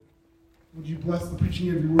Would you bless the preaching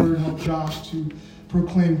of your word, help Josh to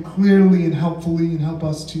proclaim clearly and helpfully, and help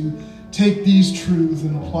us to take these truths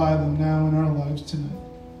and apply them now in our lives tonight.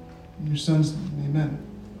 In your son's name, amen.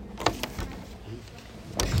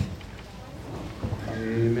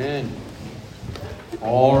 Amen.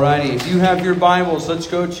 All righty. If you have your Bibles, let's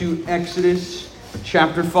go to Exodus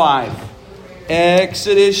chapter 5.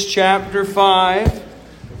 Exodus chapter 5.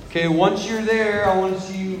 Okay, once you're there, I want to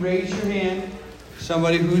see you raise your hand.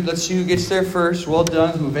 Let's see who gets there first. Well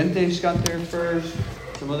done. Juventus got there first.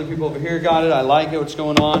 Some other people over here got it. I like it. What's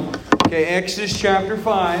going on? Okay, Exodus chapter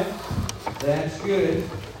 5. That's good.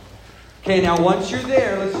 Okay, now once you're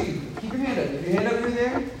there, let's see. Keep your hand up. If your hand up, you're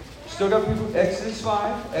there. Still got people. Exodus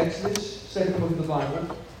 5. Exodus, second book of the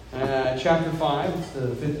Bible. Chapter 5. It's the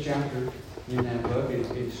 5th chapter in that book.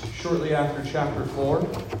 It's shortly after chapter 4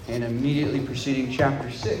 and immediately preceding chapter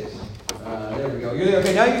 6. There we go. You're there.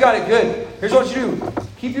 Okay, now you got it. Good. Here's what you do.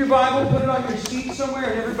 Keep your Bible, put it on your seat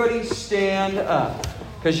somewhere, and everybody stand up.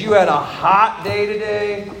 Because you had a hot day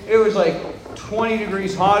today. It was like 20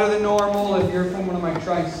 degrees hotter than normal. If you're from one of my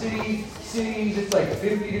Tri-City cities, it's like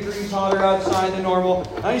 50 degrees hotter outside than normal.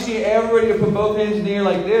 I just need everybody to put both hands in the air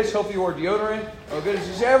like this. Hope you wore deodorant. Oh, good.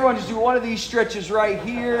 Just everyone just do one of these stretches right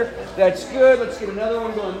here. That's good. Let's get another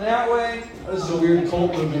one going that way. This is a weird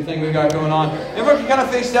cult movement thing we got going on. Everyone can kind of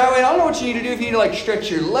face that way. I don't know what you need to do. If you need to like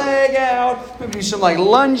stretch your leg out, maybe do some like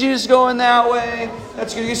lunges going that way.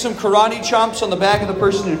 That's going to get some karate chomps on the back of the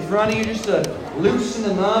person in front of you just to loosen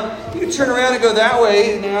them up. You can turn around and go that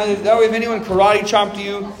way. Now, that way if anyone karate chopped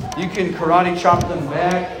you, you can karate chop them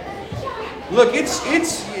back. Look, it's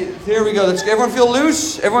there we go. Let's everyone feel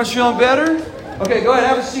loose. Everyone's feeling better. Okay, go ahead,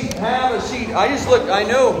 have a seat. Have a seat. I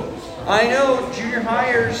know, junior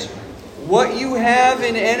hires, what you have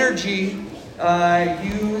in energy,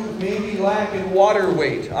 you maybe lack in water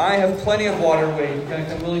weight. I have plenty of water weight. In fact,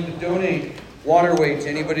 I'm willing to donate water weight to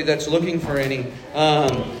anybody that's looking for any.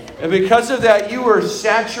 And because of that, you were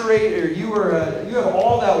saturated, or you have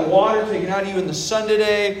all that water taken out of you in the sun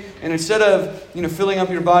today, and instead of filling up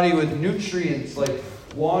your body with nutrients like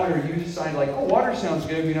water, you decide water sounds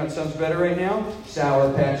good. You know what sounds better right now?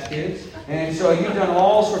 Sour Patch Kids. And so you've done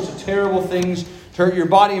all sorts of terrible things to hurt your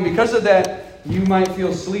body, and because of that, you might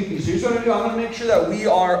feel sleepy. So here's what I'm going to do. I'm going to make sure that we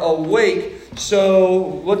are awake.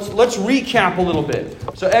 So let's recap a little bit.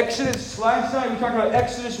 So Exodus, last night we talked about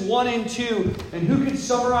Exodus 1 and 2, and who could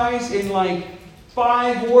summarize in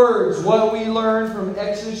 5 words what we learned from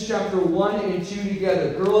Exodus chapter 1 and 2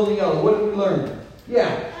 together? Girl in the yellow, what did we learn?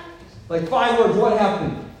 Yeah. 5 words, what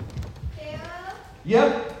happened? Pharaoh.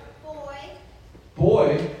 Yep. Boy.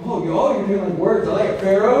 Boy. Oh, you're doing words. I like it.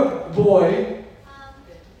 Pharaoh, boy.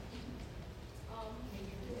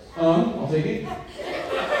 I'll take it.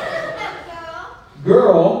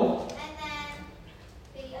 Girl.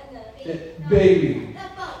 And then baby. The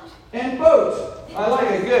boat. And boat. I like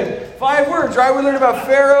it. Good. 5 words, right? We learned about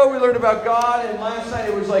Pharaoh. We learned about God. And last night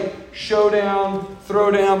it was showdown,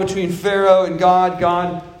 throwdown between Pharaoh and God.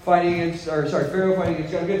 Pharaoh fighting against God.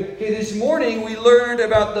 Good. Okay, this morning we learned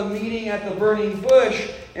about the meeting at the burning bush.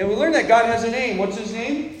 And we learned that God has a name. What's his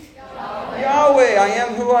name? Yahweh. I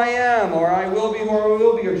am who I am. Or I will be who I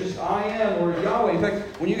will be. Or just I am. Or Yahweh. In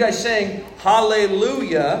fact, when you guys sang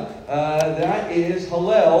Hallelujah, that is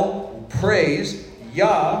Hallel, praise.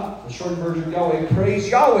 Yah, the short version of Yahweh, praise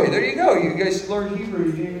Yahweh. There you go. You guys learned Hebrew.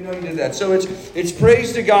 You didn't even know you did that. So it's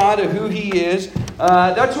praise to God of who He is.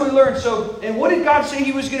 That's what we learned. So, and what did God say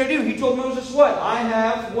He was going to do? He told Moses what? I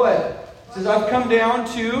have what? It says I've come down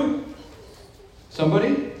to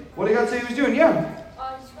somebody. What did God say He was doing? Yeah.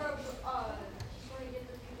 He's going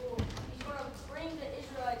to bring the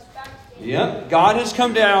Israelites back to Yep. God has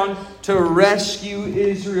come down to rescue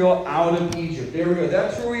Israel out of Egypt. There we go.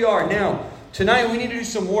 That's where we are now. Tonight we need to do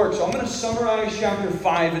some work. So I'm going to summarize chapter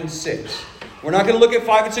 5 and 6. We're not going to look at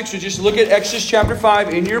 5 and 6. We just look at Exodus chapter 5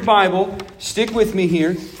 in your Bible. Stick with me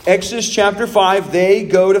here. Exodus chapter 5, they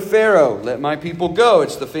go to Pharaoh. Let my people go.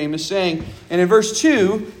 It's the famous saying. And in verse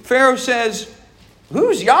 2, Pharaoh says,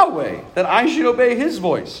 who's Yahweh that I should obey his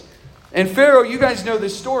voice? And Pharaoh, you guys know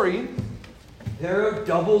this story. Pharaoh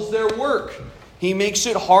doubles their work. He makes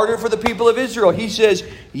it harder for the people of Israel. He says,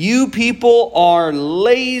 you people are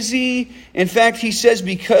lazy. In fact, he says,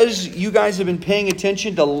 because you guys have been paying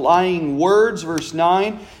attention to lying words, verse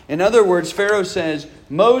 9. In other words, Pharaoh says,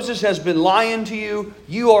 Moses has been lying to you.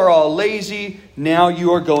 You are all lazy. Now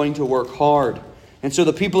you are going to work hard. And so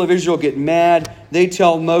the people of Israel get mad. They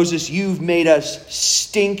tell Moses, you've made us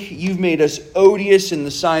stink. You've made us odious in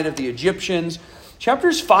the sight of the Egyptians.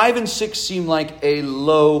 Chapters 5 and 6 seem like a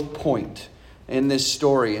low point in this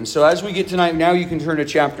story. And so as we get tonight, now you can turn to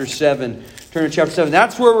chapter 7. Turn to chapter 7.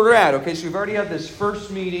 That's where we're at. Okay, so we've already had this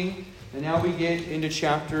first meeting, and now we get into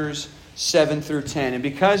chapters 7 through 10. And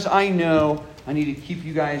because I know I need to keep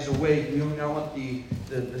you guys awake, you don't want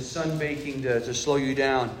the sun baking to slow you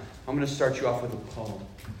down, I'm going to start you off with a poem.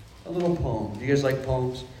 A little poem. Do you guys like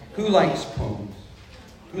poems? Who likes poems?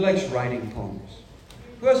 Who likes writing poems?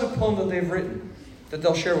 Who has a poem that they've written that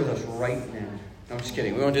they'll share with us right now? No, I'm just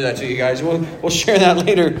kidding. We won't do that to you guys. We'll share that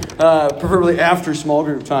later, preferably after small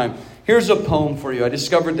group time. Here's a poem for you. I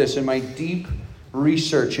discovered this in my deep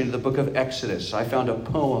research into the book of Exodus. I found a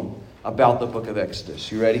poem about the book of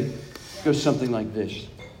Exodus. You ready? It goes something like this.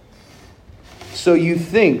 So you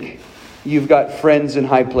think you've got friends in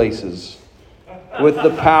high places with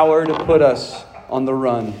the power to put us on the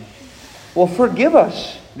run. Well, forgive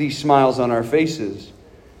us these smiles on our faces.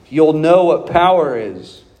 You'll know what power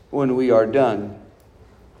is when we are done,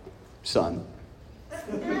 son.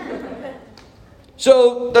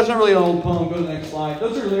 So, that's not really an old poem. Go to the next slide.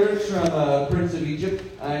 Those are lyrics from Prince of Egypt.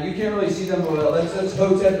 You can't really see them well. That's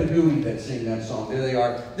Hotep and Hui that sing that song. There they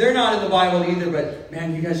are. They're not in the Bible either, but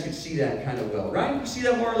man, you guys can see that kind of well, right? You see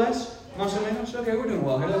that more or less? Más o menos? Okay, we're doing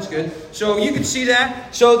well here. That's good. So, you can see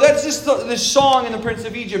that. So, that's just this song in the Prince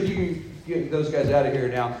of Egypt. You can get those guys out of here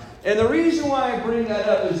now. And the reason why I bring that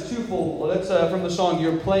up is twofold. Well, that's from the song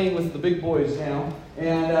You're Playing with the Big Boys Now.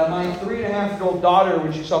 And my 3.5-year-old daughter,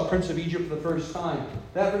 when she saw Prince of Egypt for the first time,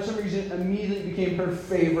 that for some reason immediately became her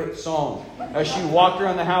favorite song. As she walked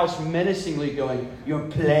around the house menacingly going, "You're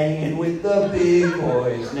playing with the big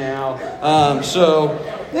boys now."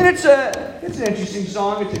 And it's an interesting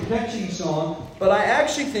song. It's a catchy song. But I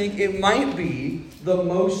actually think it might be the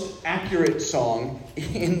most accurate song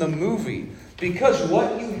in the movie. Because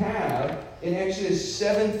what you have in Exodus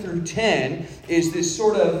 7 through 10 is this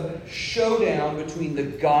sort of showdown between the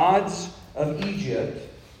gods of Egypt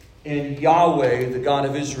and Yahweh, the God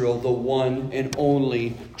of Israel, the one and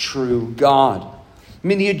only true God. I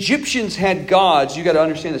mean, the Egyptians had gods, you got to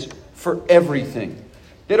understand this, for everything.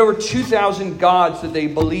 They had over 2,000 gods that they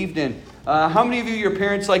believed in. How many of you, your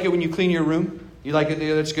parents, like it when you clean your room? You like it?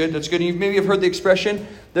 Yeah, that's good. That's good. You maybe have heard the expression,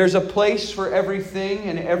 there's a place for everything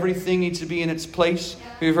and everything needs to be in its place.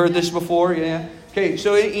 Have you heard this before? Yeah. Okay,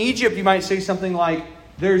 so in Egypt you might say something like,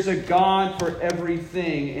 there's a God for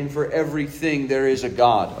everything and for everything there is a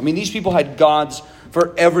God. I mean, these people had gods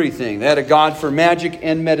for everything. They had a god for magic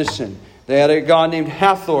and medicine. They had a god named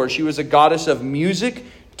Hathor. She was a goddess of music,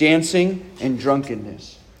 dancing, and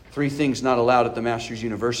drunkenness. 3 things not allowed at the Masters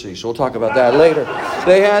University, so we'll talk about that later.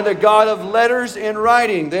 They had a god of letters and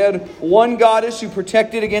writing. They had one goddess who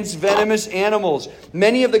protected against venomous animals.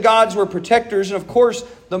 Many of the gods were protectors, and of course,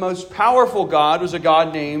 the most powerful god was a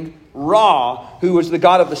god named Ra, who was the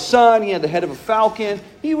god of the sun. He had the head of a falcon.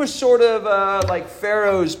 He was sort of like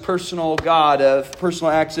Pharaoh's personal god, of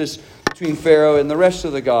personal access between Pharaoh and the rest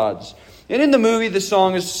of the gods. And in the movie, the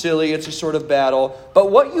song is silly. It's a sort of battle.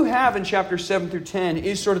 But what you have in chapters 7 through 10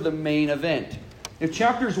 is sort of the main event. If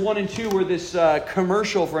chapters 1 and 2 were this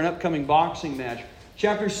commercial for an upcoming boxing match,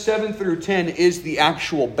 chapters 7 through 10 is the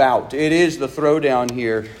actual bout. It is the throwdown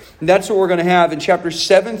here. And that's what we're going to have. In chapters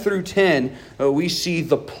 7 through 10, we see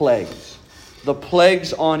the plagues. The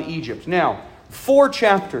plagues on Egypt. Now, 4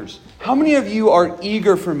 chapters. How many of you are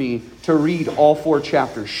eager for me to read all 4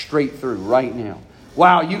 chapters straight through right now?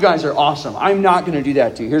 Wow, you guys are awesome. I'm not going to do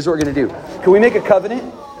that to you. Here's what we're going to do. Can we make a covenant?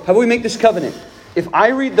 How about we make this covenant? If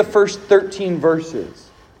I read the first 13 verses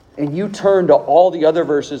and you turn to all the other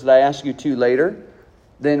verses that I ask you to later,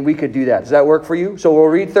 then we could do that. Does that work for you? So we'll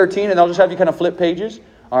read 13 and I'll just have you kind of flip pages.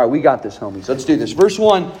 All right, we got this, homies. Let's do this. Verse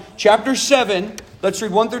 1, chapter 7. Let's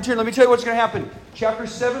read 1 through 10. Let me tell you what's going to happen. Chapter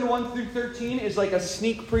 7, 1 through 13 is like a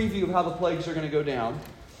sneak preview of how the plagues are going to go down.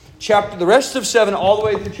 The rest of 7 all the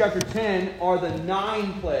way through chapter 10 are the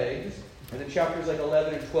 9 plagues. And then chapters like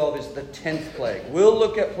 11 and 12 is the 10th plague. We'll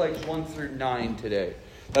look at plagues 1 through 9 today.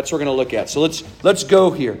 That's what we're going to look at. So let's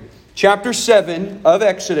go here. Chapter 7 of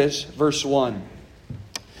Exodus, verse 1.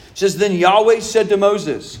 It says, Then Yahweh said to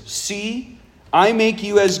Moses, See, I make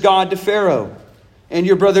you as God to Pharaoh, and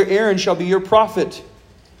your brother Aaron shall be your prophet.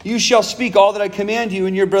 You shall speak all that I command you,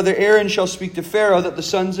 and your brother Aaron shall speak to Pharaoh that the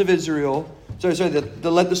sons of Israel...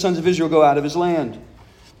 let the sons of Israel go out of his land.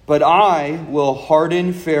 But I will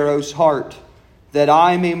harden Pharaoh's heart, that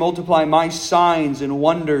I may multiply my signs and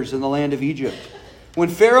wonders in the land of Egypt. When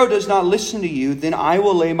Pharaoh does not listen to you, then I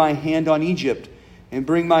will lay my hand on Egypt and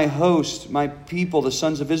bring my host, my people, the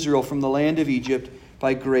sons of Israel, from the land of Egypt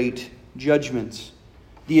by great judgments.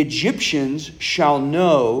 The Egyptians shall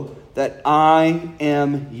know that I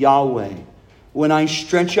am Yahweh, when I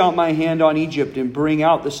stretch out my hand on Egypt and bring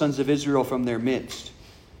out the sons of Israel from their midst.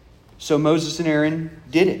 So Moses and Aaron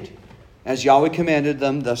did it. As Yahweh commanded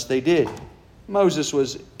them, thus they did. Moses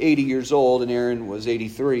was 80 years old and Aaron was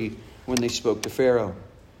 83 when they spoke to Pharaoh.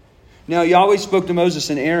 Now Yahweh spoke to Moses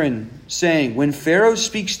and Aaron, saying, when Pharaoh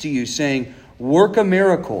speaks to you, saying, work a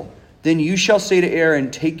miracle, then you shall say to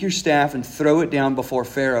Aaron, take your staff and throw it down before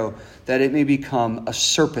Pharaoh, that it may become a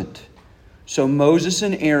serpent. So Moses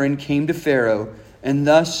and Aaron came to Pharaoh, and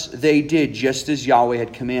thus they did just as Yahweh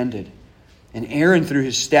had commanded. And Aaron threw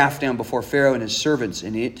his staff down before Pharaoh and his servants,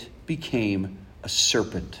 and it became a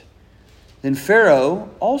serpent. Then Pharaoh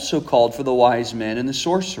also called for the wise men and the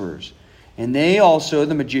sorcerers, and they also,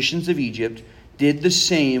 the magicians of Egypt, did the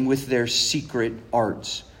same with their secret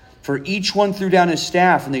arts. For each one threw down his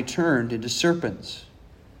staff, and they turned into serpents.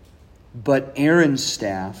 But Aaron's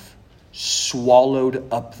staff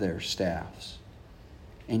swallowed up their staffs.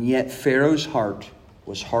 And yet Pharaoh's heart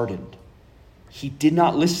was hardened. He did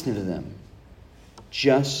not listen to them,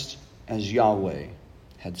 just as Yahweh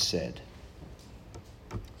had said.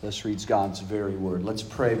 Thus reads God's very word. Let's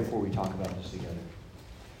pray before we talk about this together.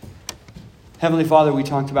 Heavenly Father, we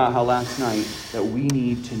talked about how last night that we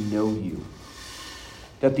need to know you.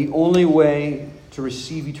 That the only way to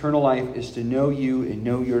receive eternal life is to know you and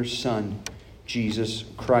know your Son, Jesus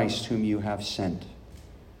Christ, whom you have sent.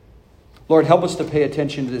 Lord, help us to pay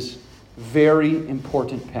attention to this very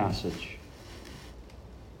important passage.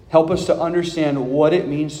 Help us to understand what it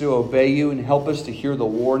means to obey you, and help us to hear the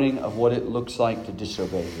warning of what it looks like to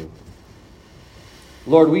disobey you.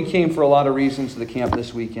 Lord, we came for a lot of reasons to the camp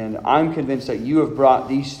this weekend. I'm convinced that you have brought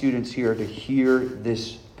these students here to hear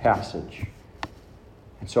this passage.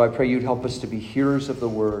 And so I pray you'd help us to be hearers of the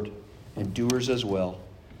word and doers as well.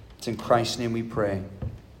 It's in Christ's name we pray.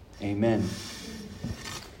 Amen.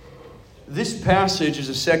 This passage is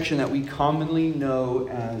a section that we commonly know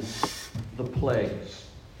as the plagues.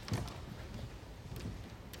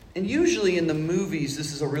 And usually in the movies,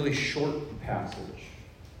 this is a really short passage.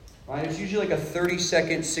 Right? It's usually like a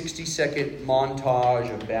 30-second, 60-second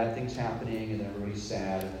montage of bad things happening, and then everybody's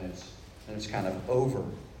sad, and it's kind of over.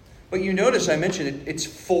 But you notice I mentioned it's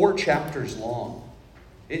 4 chapters long.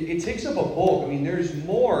 It takes up a bulk. I mean, there's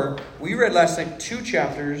more. We read last night 2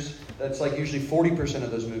 chapters. That's like usually 40%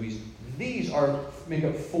 of those movies. These make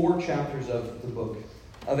up 4 chapters of the book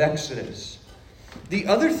of Exodus. The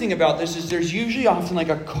other thing about this is there's usually often like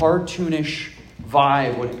a cartoonish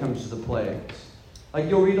vibe when it comes to the plagues. Like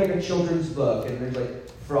you'll read like a children's book and there's like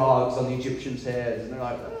frogs on the Egyptians' heads. And they're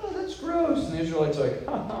like, oh, that's gross. And the Israelites are like,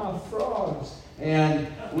 ha, frogs. And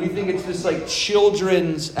we think it's this like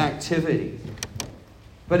children's activity.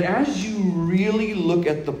 But as you really look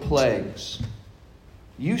at the plagues,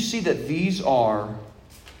 you see that these are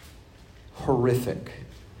horrific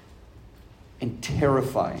and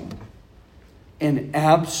terrifying and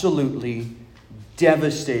absolutely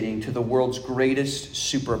devastating to the world's greatest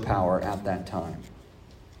superpower at that time.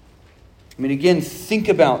 I mean, again, think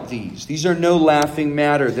about these. These are no laughing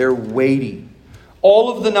matter. They're weighty. All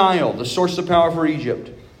of the Nile, the source of power for Egypt,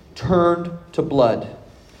 turned to blood.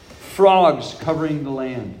 Frogs covering the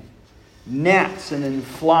land. Gnats and then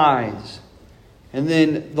flies. And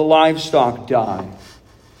then the livestock die.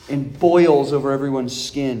 And boils over everyone's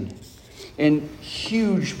skin. And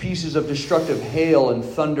huge pieces of destructive hail and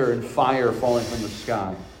thunder and fire falling from the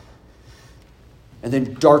sky. And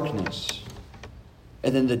then darkness.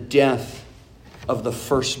 And then the death of the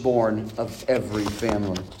firstborn of every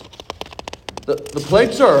family. The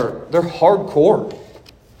plagues they're hardcore.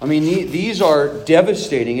 I mean, these are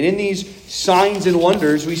devastating. And in these signs and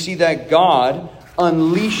wonders, we see that God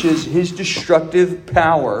unleashes his destructive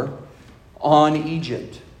power on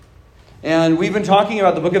Egypt. And we've been talking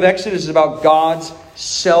about the book of Exodus is about God's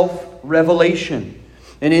self-revelation.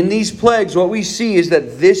 And in these plagues, what we see is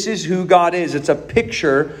that this is who God is. It's a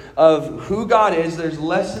picture of who God is. There's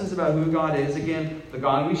lessons about who God is. Again, the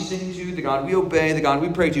God we sing to, the God we obey, the God we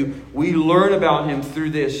pray to. We learn about him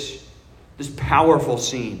through this powerful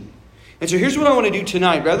scene. And so here's what I want to do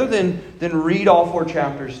tonight. Rather than read all 4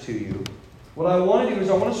 chapters to you, what I want to do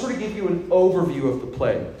is I want to sort of give you an overview of the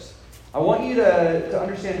plagues. I want you to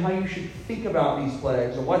understand how you should think about these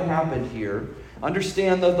plagues and what happened here.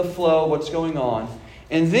 Understand the flow, what's going on.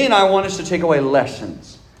 And then I want us to take away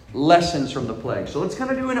lessons from the plague. So let's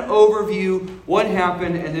kind of do an overview, what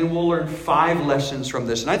happened, and then we'll learn 5 lessons from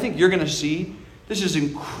this. And I think you're going to see this is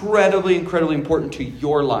incredibly, incredibly important to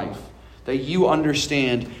your life, that you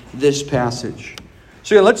understand this passage.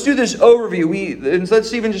 So yeah, let's do this overview.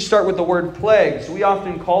 Let's even just start with the word plagues. We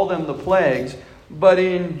often call them the plagues, but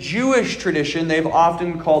in Jewish tradition, they've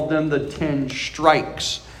often called them the 10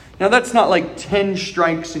 strikes. Now, that's not like 10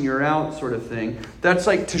 strikes and you're out sort of thing. That's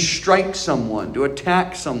like to strike someone, to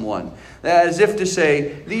attack someone. As if to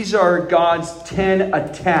say, these are God's 10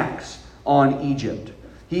 attacks on Egypt.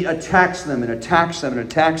 He attacks them and attacks them and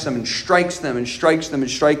attacks them and strikes them and strikes them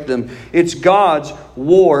and strikes them. It's God's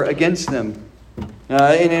war against them.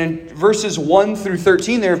 And in verses 1 through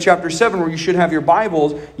 13 there of chapter 7, where you should have your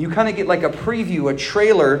Bibles, you kind of get like a preview, a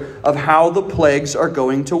trailer of how the plagues are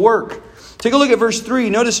going to work. Take a look at verse 3.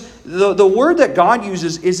 Notice the word that God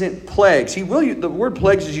uses isn't plagues. The word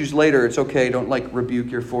plagues is used later. It's okay. Don't rebuke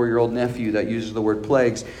your 4-year-old nephew that uses the word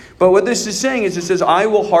plagues. But what this is saying is it says, I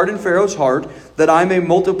will harden Pharaoh's heart that I may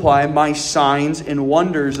multiply my signs and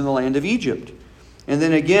wonders in the land of Egypt. And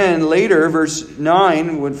then again, later, verse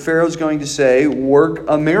 9, what Pharaoh's going to say, work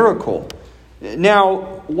a miracle.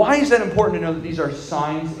 Now, why is that important to know that these are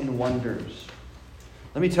signs and wonders?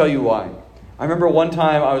 Let me tell you why. I remember one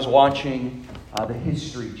time I was watching the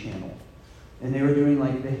History Channel. And they were doing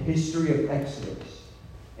the history of Exodus.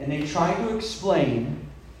 And they tried to explain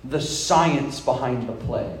the science behind the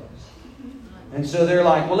plagues. And so they're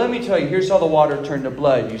like, well, let me tell you, here's how the water turned to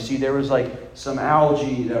blood. You see, there was some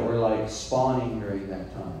algae that were spawning during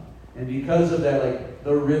that time. And because of that,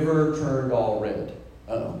 the river turned all red.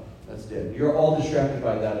 Uh-oh, that's dead. You're all distracted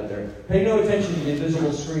by that up there. Pay no attention to the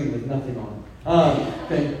invisible screen with nothing on it.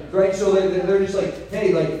 Right? So they're just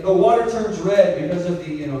hey, the water turns red because of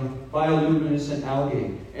the, bioluminescent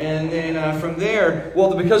algae. And then from there,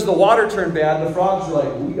 because the water turned bad, the frogs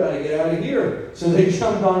were we got to get out of here. So they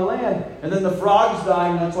jumped on land. And then the frogs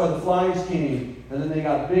died, and that's why the flies came. And then they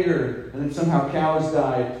got bigger. And then somehow cows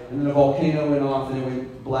died. And then a volcano went off, and it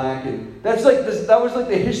went black. And that's that was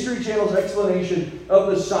the History Channel's explanation of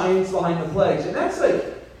the science behind the plagues. And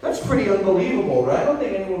that's pretty unbelievable, right? I don't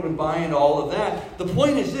think anyone would buy into all of that. The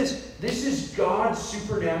point is this. This is God's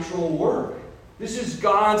supernatural work. This is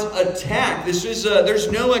God's attack.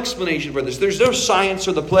 There's no explanation for this. There's no science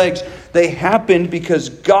for the plagues. They happened because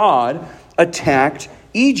God attacked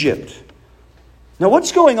Egypt. Now,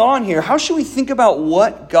 what's going on here? How should we think about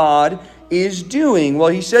what God is doing? Well,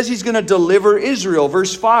 he says he's going to deliver Israel.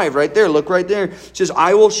 Verse 5, right there. Look right there. It says,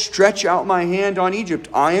 I will stretch out my hand on Egypt.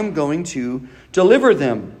 I am going to deliver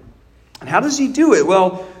them. And how does he do it?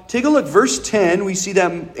 Well, take a look. Verse 10, we see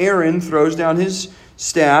that Aaron throws down his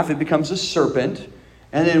staff. It becomes a serpent.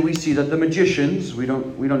 And then we see that the magicians, we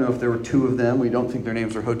don't know if there were 2 of them. We don't think their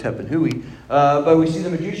names are Hotep and Hui. But we see the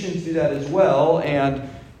magicians do that as well. And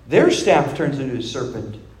their staff turns into a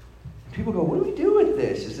serpent. People go, what do we do with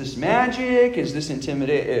this? Is this magic? Is this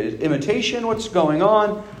imitation? What's going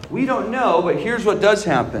on? We don't know, but here's what does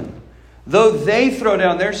happen. Though they throw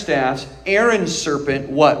down their staffs, Aaron's serpent,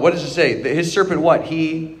 what? What does it say? His serpent, what?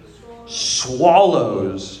 He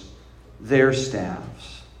swallows their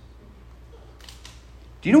staffs.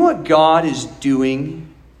 Do you know what God is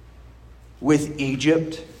doing with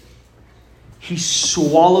Egypt? He's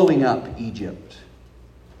swallowing up Egypt.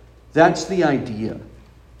 That's the idea.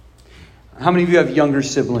 How many of you have younger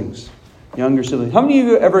siblings? How many of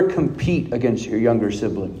you ever compete against your younger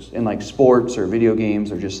siblings in sports or video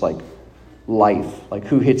games or just life?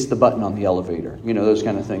 Who hits the button on the elevator? Those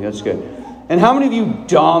kind of things. That's good. And how many of you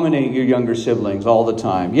dominate your younger siblings all the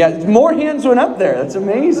time? Yeah, more hands went up there. That's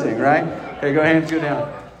amazing, right? Okay, hands go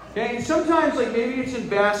down. Okay, and sometimes maybe it's in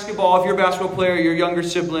basketball. If you're a basketball player, your younger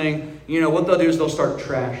sibling, what they'll do is they'll start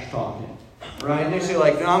trash talking. Right? And they say no,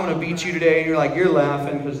 I'm going to beat you today. And you're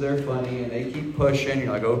laughing because they're funny. And they keep pushing.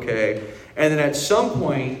 You're okay. And then at some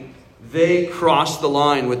point, they cross the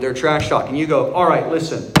line with their trash talk. And you go, all right,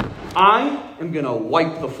 listen. I am going to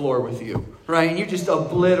wipe the floor with you. Right? And you just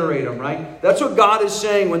obliterate them. Right? That's what God is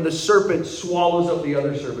saying when the serpent swallows up the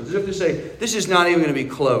other serpents. As if to say, this is not even going to be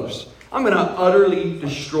close. I'm going to utterly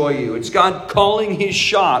destroy you. It's God calling his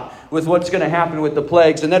shot with what's going to happen with the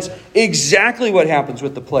plagues. And that's exactly what happens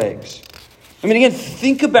with the plagues. Again,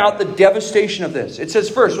 think about the devastation of this. It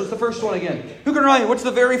says first. What's the first one again? Who can remind me? What's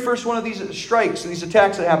the very first one of these strikes, these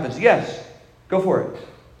attacks that happens? Yes. Go for it.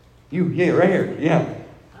 You, right here. Yeah.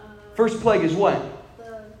 First plague is what?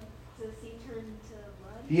 The sea turned to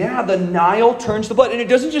blood? Yeah, the Nile turns to blood. And it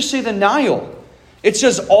doesn't just say the Nile. It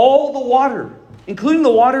says all the water, including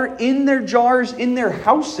the water in their jars, in their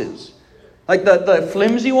houses. The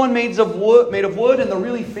flimsy one made of wood and the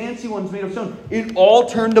really fancy ones made of stone. It all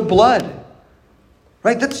turned to blood.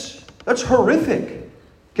 Right? That's horrific.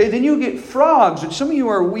 Okay, then you get frogs, which some of you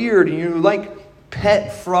are weird and you like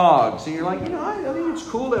pet frogs. And you're I think it's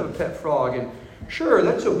cool to have a pet frog. And sure,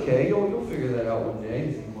 that's okay. You'll figure that out one day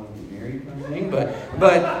if you want to get married kind of thing.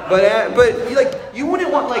 But you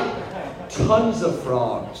wouldn't want tons of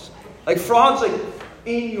frogs. Frogs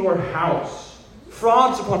in your house.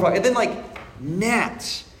 frogs upon frogs, and then like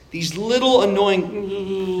gnats, these little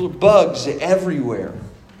annoying bugs everywhere.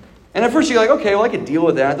 And at first you're like, okay, well I could deal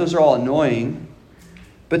with that. Those are all annoying.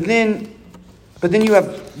 But then you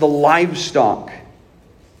have the livestock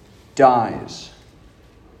dies.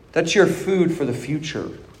 That's your food for the future.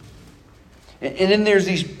 And then there's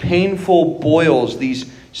these painful boils,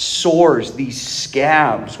 these sores, these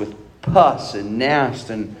scabs with pus and gnast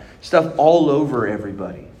and stuff all over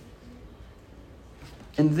everybody.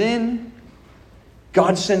 And then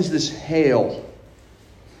God sends this hail.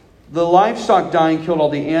 The livestock dying killed all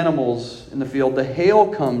the animals in the field. The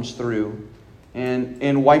hail comes through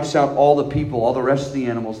and wipes out all the people, all the rest of the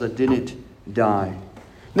animals that didn't die.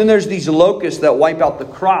 Then there's these locusts that wipe out the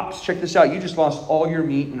crops. Check this out. You just lost all your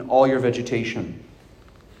meat and all your vegetation.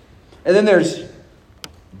 And then there's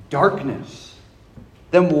darkness.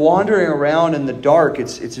 Them wandering around in the dark.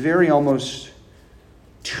 It's very almost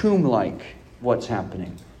tomb-like what's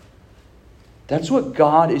happening. That's what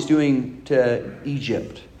God is doing to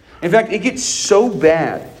Egypt. In fact, it gets so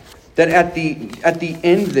bad that at the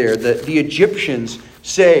end there, the Egyptians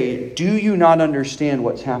say, "Do you not understand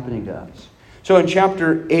what's happening to us?" So in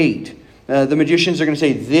chapter 8, the magicians are going to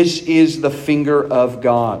say, "This is the finger of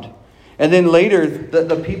God." And then later,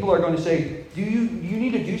 the people are going to say, you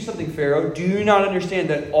need to do something, Pharaoh. Do you not understand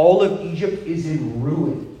that all of Egypt is in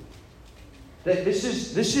ruin? That this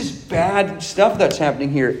is bad stuff that's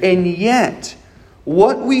happening here. And yet,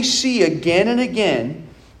 what we see again and again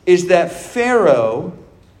is that Pharaoh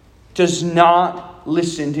does not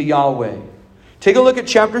listen to Yahweh. Take a look at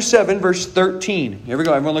chapter 7, verse 13. Here we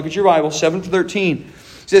go. Everyone look at your Bible. 7-13.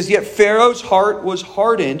 It says, "Yet Pharaoh's heart was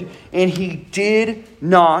hardened, and he did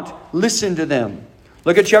not listen to them."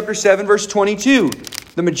 Look at chapter 7, verse 22.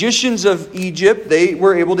 The magicians of Egypt, they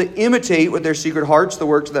were able to imitate with their secret hearts the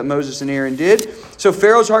works that Moses and Aaron did. So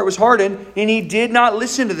Pharaoh's heart was hardened, and he did not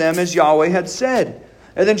listen to them as Yahweh had said.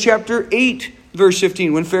 And then chapter 8, verse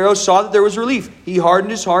 15. When Pharaoh saw that there was relief, he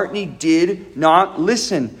hardened his heart, and he did not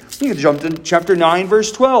listen. You can jump to chapter 9,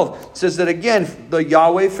 verse 12. It says that again,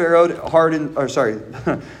 Yahweh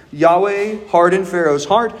hardened Pharaoh's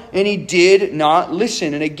heart, and he did not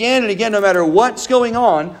listen. And again, no matter what's going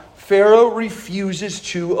on, Pharaoh refuses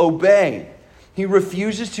to obey. He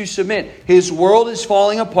refuses to submit. His world is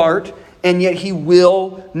falling apart, and yet he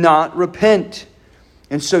will not repent.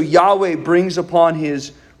 And so Yahweh brings upon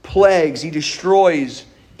his plagues. He destroys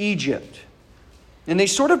Egypt. And they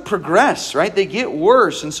sort of progress, right? They get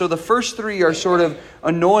worse. And so the first three are sort of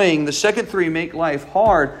annoying. The second three make life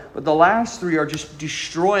hard. But the last three are just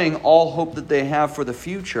destroying all hope that they have for the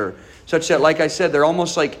future. Such that, like I said, they're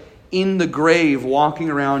almost like in the grave, walking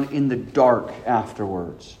around in the dark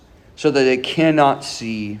afterwards. So that they cannot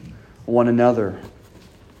see one another.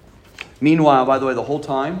 Meanwhile, by the way, the whole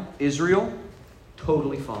time, Israel,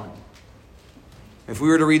 totally fine. If we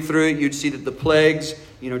were to read through it, you'd see that the plagues,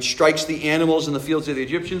 it strikes the animals in the fields of the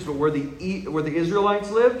Egyptians, but where the Israelites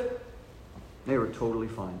lived, they were totally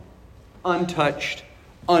fine. Untouched,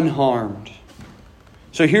 unharmed.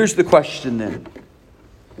 So here's the question then.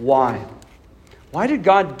 Why? Why did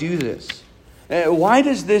God do this? Why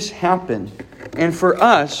does this happen? And for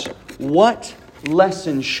us, what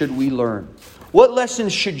lessons should we learn? What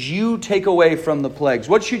lessons should you take away from the plagues?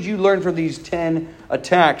 What should you learn from these 10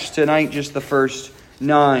 attacks tonight, just the first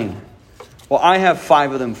 9? Well, I have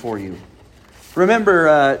 5 of them for you.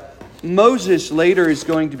 Remember, Moses later is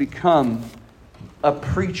going to become a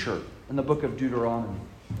preacher in the book of Deuteronomy.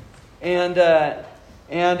 And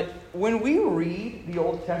when we read the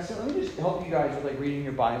Old Testament, let me just help you guys with reading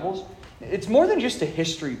your Bibles. It's more than just a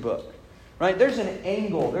history book. Right? There's an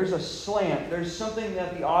angle, there's a slant, there's something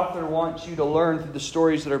that the author wants you to learn through the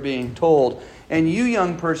stories that are being told. And you,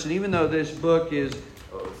 young person, even though this book is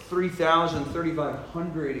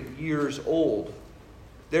 3,500 years old,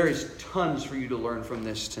 there is tons for you to learn from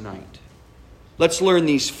this tonight. Let's learn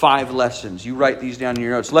these 5 lessons. You write these down in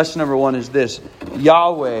your notes. Lesson number 1 is this: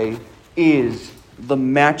 Yahweh is the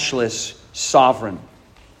matchless sovereign.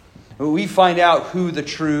 We find out who the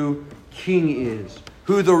true king is,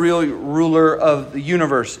 who the real ruler of the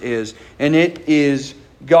universe is. And it is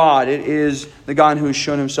God. It is the God who has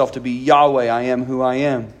shown himself to be Yahweh. I am who I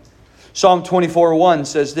am. Psalm 24:1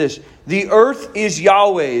 says this: "The earth is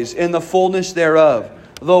Yahweh's and the fullness thereof,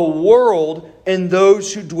 the world and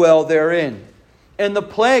those who dwell therein." And the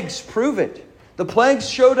plagues prove it. The plagues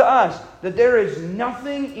show to us that there is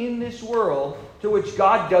nothing in this world to which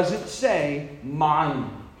God doesn't say, mine.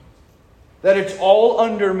 That it's all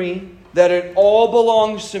under me, that it all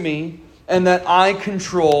belongs to me, and that I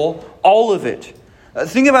control all of it.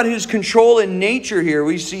 Think about his control in nature here.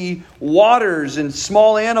 We see waters and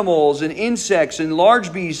small animals and insects and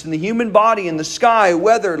large beasts and the human body and the sky,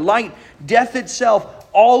 weather, light, death itself.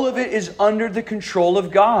 All of it is under the control of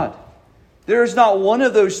God. There is not one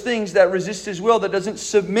of those things that resists his will that doesn't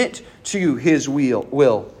submit to his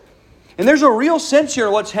will. And there's a real sense here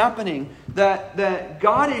of what's happening, that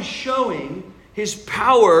God is showing his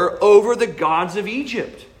power over the gods of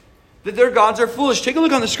Egypt. That their gods are foolish. Take a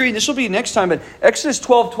look on the screen. This will be next time. But Exodus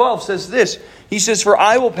 12:12 says this. He says, "For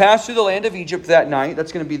I will pass through the land of Egypt that night."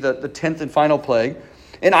 That's going to be the 10th and final plague.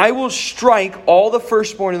 "And I will strike all the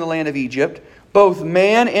firstborn in the land of Egypt, both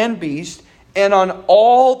man and beast. And on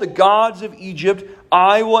all the gods of Egypt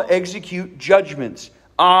I will execute judgments.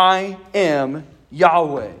 I am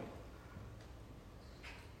Yahweh."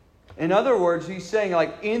 In other words, he's saying,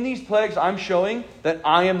 like, in these plagues, I'm showing that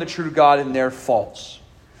I am the true God and they're false.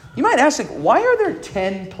 You might ask, like, why are there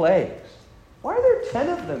 10 plagues? Why are there 10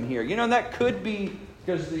 of them here? And that could be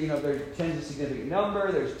because, there's 10 is a significant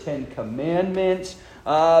number. There's 10 commandments.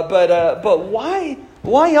 But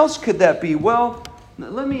why else could that be? Well,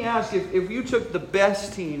 let me ask, if you took the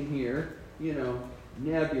best team here,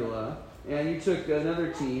 Nebula, and you took another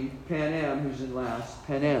team, Panem, who's in last,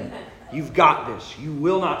 Panem, you've got this. You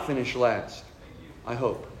will not finish last. I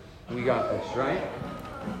hope. We got this, right?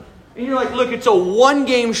 And you're like, look, it's a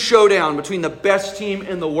one-game showdown between the best team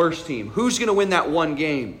and the worst team. Who's going to win that one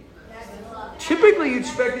game? Nebula. Typically, you'd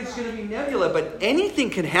expect it's going to be Nebula, but anything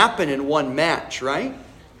can happen in one match, right?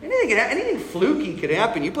 Anything fluky could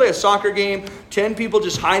happen. You play a soccer game, 10 people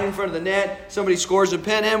just hide in front of the net, somebody scores, and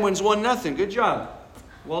Panem wins 1-0. Good job.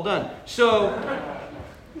 Well done.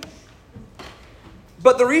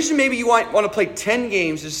 But the reason maybe you want to play 10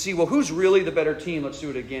 games is to see, well, who's really the better team? Let's do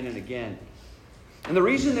it again and again. And the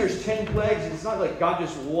reason there's 10 plagues, it's not like God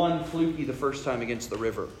just won fluky the first time against the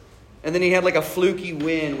river. And then he had like a fluky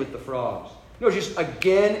win with the frogs. No, just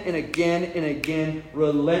again and again and again,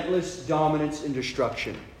 relentless dominance and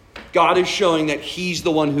destruction. God is showing that he's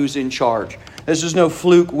the one who's in charge. This is no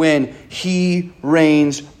fluke win. He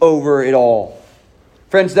reigns over it all.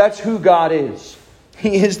 Friends, that's who God is.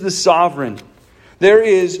 He is the sovereign. There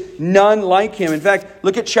is none like him. In fact,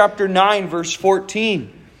 look at chapter 9, verse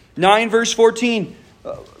 14. 9 verse 14.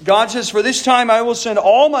 God says, "For this time I will send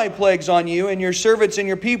all my plagues on you and your servants and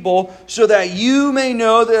your people, so that you may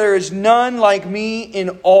know that there is none like me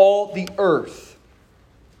in all the earth."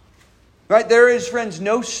 Right? There is, friends,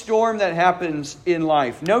 no storm that happens in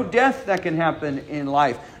life. No death that can happen in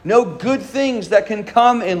life. No good things that can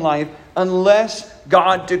come in life unless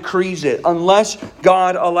God decrees it. Unless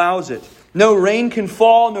God allows it. No rain can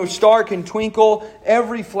fall, no star can twinkle.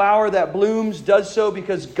 Every flower that blooms does so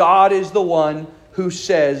because God is the one who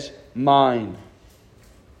says, "Mine."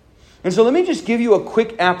 And so let me just give you a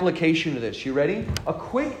quick application of this. You ready? A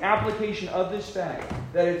quick application of this fact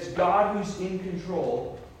that it's God who's in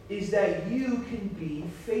control is that you can be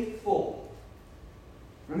faithful.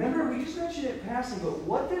 Remember, we just mentioned it in passing, but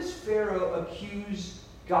what does Pharaoh accuse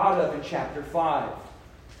God of in chapter 5?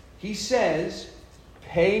 He says,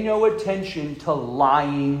 "Pay no attention to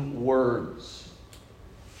lying words."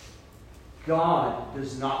 God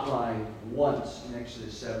does not lie once in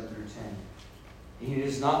Exodus 7 through 10. He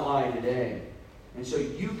does not lie today. And so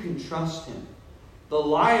you can trust him. The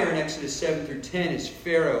liar in Exodus 7 through 10 is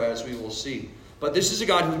Pharaoh, as we will see. But this is a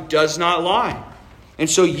God who does not lie. And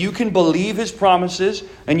so you can believe his promises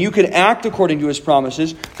and you can act according to his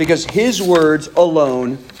promises because his words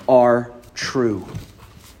alone are true.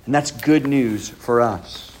 And that's good news for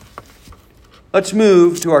us. Let's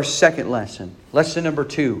move to our second lesson. Lesson number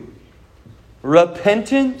 2.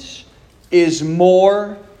 Repentance is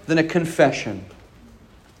more than a confession.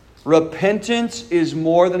 Repentance is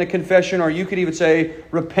more than a confession, or you could even say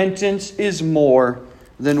repentance is more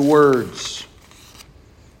than words.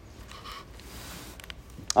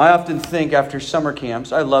 I often think after summer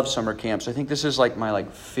camps, I love summer camps. I think this is like my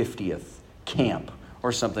 50th camp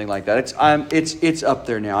or something like that. It's up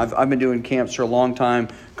there now. I've been doing camps for a long time,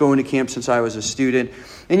 going to camp since I was a student.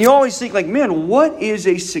 And you always think man, what is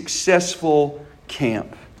a successful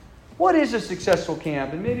camp? What is a successful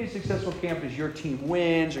camp? And maybe a successful camp is your team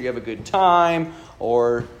wins, or you have a good time,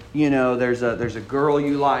 or there's a girl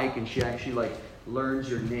you like and she actually learns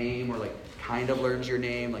your name, or kind of learns your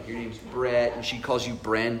name, like your name's Brett and she calls you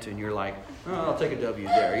Brent and you're like, "Oh, I'll take a W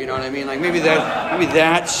there." You know what I mean? Maybe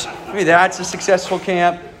that's a successful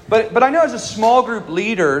camp. But I know as a small group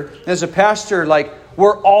leader, as a pastor,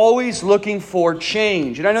 we're always looking for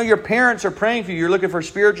change. And I know your parents are praying for you. You're looking for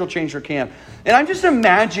spiritual change for camp. And I'm just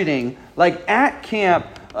imagining, at camp,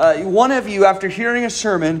 one of you, after hearing a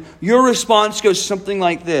sermon, your response goes something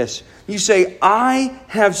like this. You say, I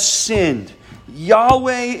have sinned.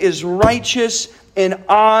 Yahweh is righteous and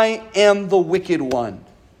I am the wicked one.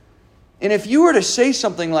 And if you were to say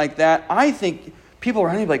something like that, I think people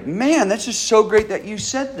around you would be like, man, that's just so great that you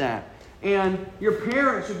said that. And your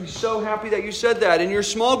parents would be so happy that you said that. And your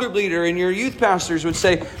small group leader and your youth pastors would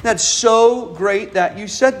say, that's so great that you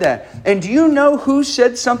said that. And do you know who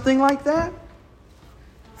said something like that?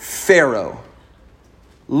 Pharaoh.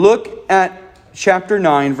 Look at chapter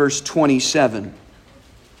 9, verse 27.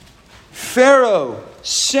 Pharaoh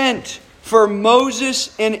sent for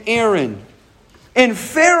Moses and Aaron. And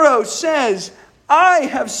Pharaoh says, I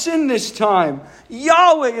have sinned this time.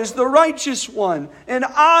 Yahweh is the righteous one, and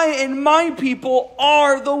I and my people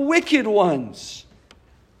are the wicked ones.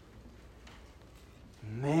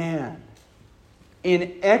 Man,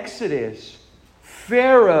 in Exodus,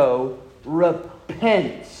 Pharaoh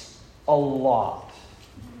repents a lot.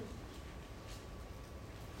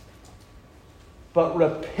 But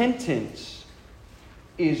repentance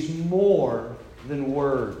is more than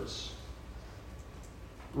words.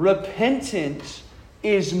 Repentance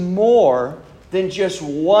is more than just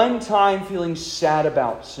one time feeling sad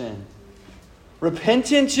about sin.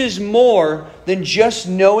 Repentance is more than just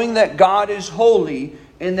knowing that God is holy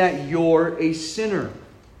and that you're a sinner.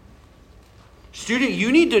 Student,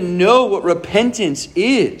 you need to know what repentance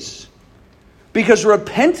is. Because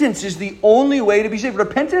repentance is the only way to be saved.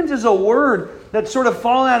 Repentance is a word that's sort of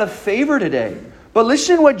fallen out of favor today. But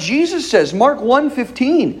listen to what Jesus says. Mark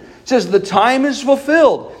 1:15 says, the time is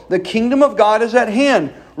fulfilled. The kingdom of God is at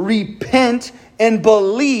hand. Repent and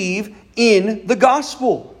believe in the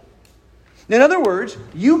gospel. In other words,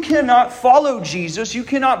 you cannot follow Jesus. You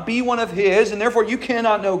cannot be one of His. And therefore you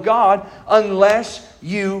cannot know God unless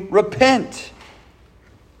you repent.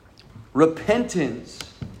 Repentance,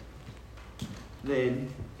 then,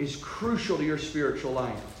 is crucial to your spiritual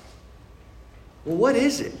life. Well, what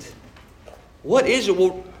is it? What is it?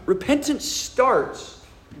 Well, repentance starts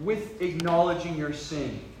with acknowledging your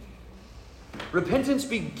sin. Repentance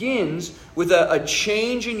begins with a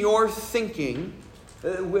change in your thinking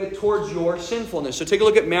towards your sinfulness. So take a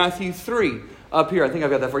look at Matthew 3 up here. I think I've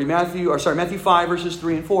got that for you. Matthew 5, verses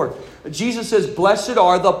 3 and 4. Jesus says, blessed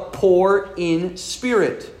are the poor in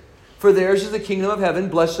spirit, for theirs is the kingdom of heaven.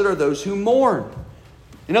 Blessed are those who mourn.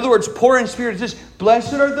 In other words, poor in spirit is this: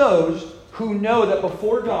 blessed are those who know that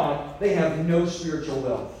before God they have no spiritual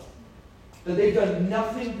wealth. That they've done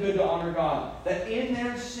nothing good to honor God. That in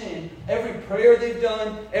their sin, every prayer they've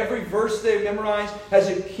done, every verse they've memorized has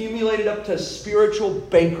accumulated up to spiritual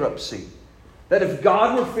bankruptcy. That if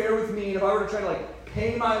God were fair with me, and if I were to try to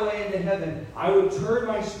pay my way into heaven, I would turn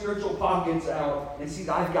my spiritual pockets out and see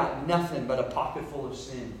that I've got nothing but a pocket full of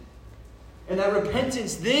sin. And that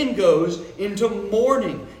repentance then goes into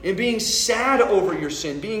mourning and being sad over your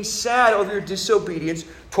sin, being sad over your disobedience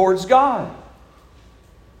towards God.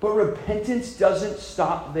 But repentance doesn't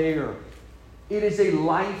stop there. It is a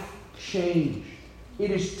life change. It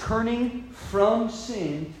is turning from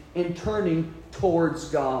sin and turning towards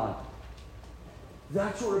God.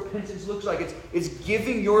 That's what repentance looks like. It's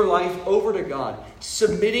giving your life over to God,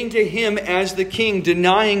 submitting to Him as the King,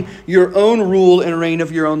 denying your own rule and reign of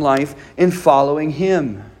your own life, and following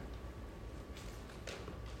Him.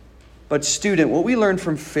 But student, what we learned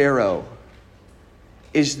from Pharaoh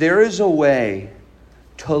is there is a way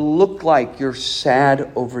to look like you're sad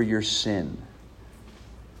over your sin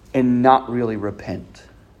and not really repent.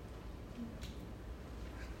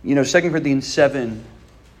 2 Corinthians 7,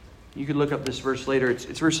 you could look up this verse later. It's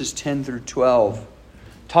verses 10 through 12.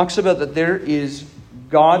 Talks about that there is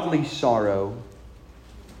godly sorrow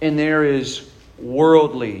and there is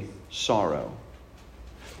worldly sorrow.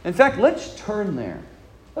 In fact, let's turn there.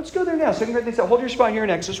 Let's go there now. 2 Corinthians 7. Hold your spot here in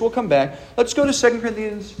Exodus. We'll come back. Let's go to 2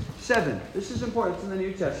 Corinthians 7. This is important. It's in the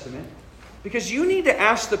New Testament. Because you need to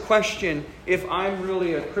ask the question, if I'm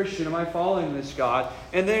really a Christian, am I following this God?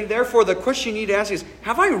 And then therefore the question you need to ask is,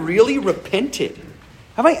 have I really repented?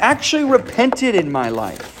 Have I actually repented in my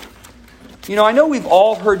life? I know we've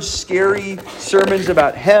all heard scary sermons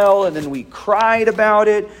about hell and then we cried about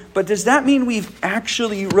it. But does that mean we've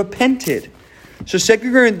actually repented? So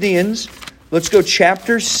 2 Corinthians, let's go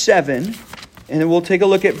chapter 7, and then we'll take a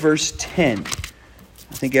look at verse 10.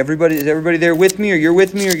 I think is everybody there with me, or you're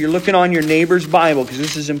with me, or you're looking on your neighbor's Bible, because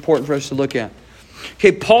this is important for us to look at.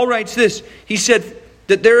 Okay, Paul writes this. He said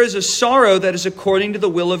that there is a sorrow that is according to the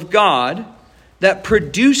will of God that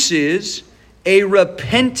produces a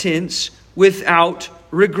repentance without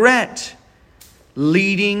regret,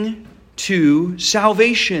 leading to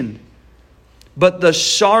salvation. But the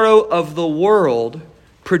sorrow of the world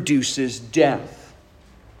produces death.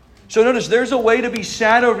 So notice, there's a way to be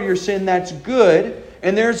sad over your sin that's good,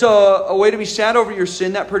 and there's a way to be sad over your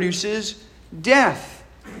sin that produces death.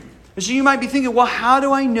 And so you might be thinking, well, how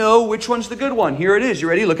do I know which one's the good one? Here it is. You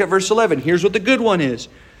ready? Look at verse 11. Here's what the good one is.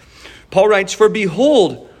 Paul writes, "For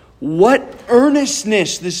behold, what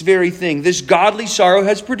earnestness this very thing, this godly sorrow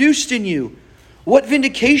has produced in you. What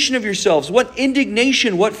vindication of yourselves, what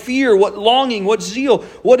indignation, what fear, what longing, what zeal,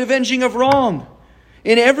 what avenging of wrong.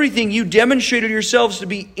 In everything you demonstrated yourselves to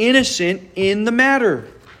be innocent in the matter."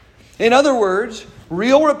 In other words,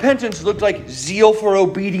 real repentance looked like zeal for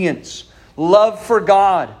obedience, love for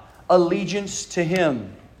God, allegiance to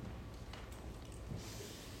Him.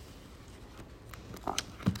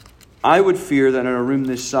 I would fear that in a room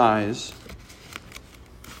this size,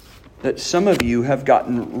 that some of you have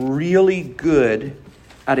gotten really good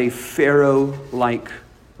at a Pharaoh-like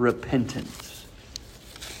repentance,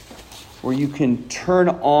 where you can turn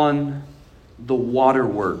on the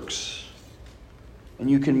waterworks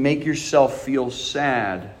and you can make yourself feel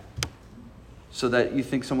sad so that you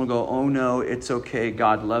think someone will go, "Oh no, it's okay,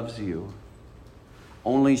 God loves you."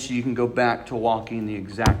 Only so you can go back to walking the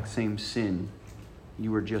exact same sin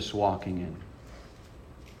you were just walking in.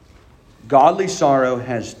 Godly sorrow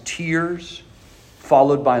has tears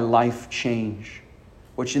followed by life change,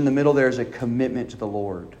 which in the middle there is a commitment to the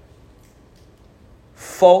Lord.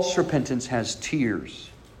 False repentance has tears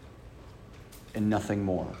and nothing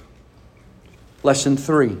more. Lesson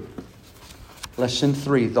 3. Lesson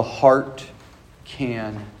 3. The heart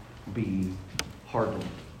can be hardened.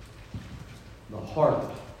 The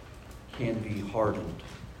heart can be hardened.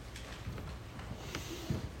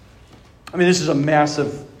 I mean, this is a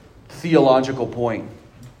massive theological point.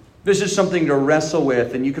 This is something to wrestle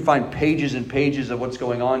with, and you can find pages and pages of what's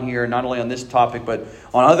going on here, not only on this topic, but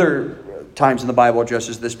on other times in the Bible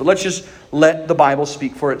addresses this. But let's just let the Bible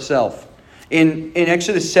speak for itself. In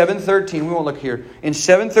Exodus 7:13, we won't look here. In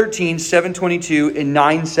 7:13, 7:22, and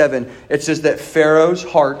 9:7, it says that Pharaoh's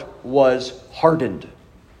heart was hardened.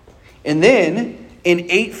 And then in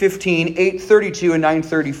 8:15, 8:32, and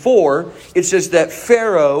 9:34, it says that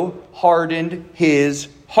Pharaoh hardened his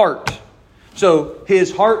heart. So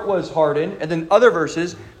his heart was hardened, and then other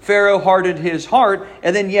verses, Pharaoh hardened his heart,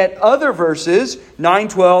 and then yet other verses,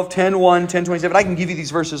 9:12, 10:1, 10:27. I can give you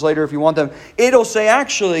these verses later if you want them. It'll say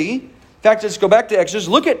actually, in fact, let's go back to Exodus.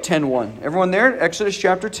 Look at 10:1. Everyone there? Exodus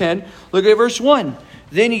chapter 10. Look at verse 1.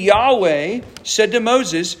 "Then Yahweh said to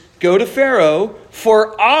Moses, 'Go to Pharaoh,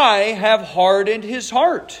 for I have hardened his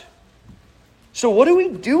heart.'" So what do we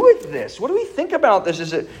do with this? What do we think about this?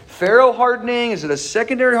 Is it Pharaoh hardening? Is it a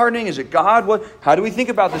secondary hardening? Is it God? How do we think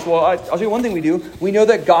about this? Well, I'll tell you one thing we do. We know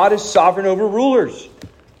that God is sovereign over rulers.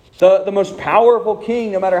 The most powerful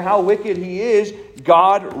king, no matter how wicked he is,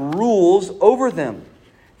 God rules over them.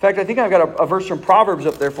 In fact, I think I've got a verse from Proverbs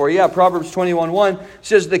up there for you. Yeah, Proverbs 21:1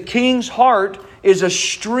 says, "The king's heart is a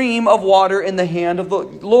stream of water in the hand of the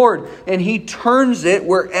Lord, and He turns it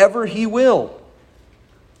wherever He will."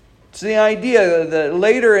 It's the idea that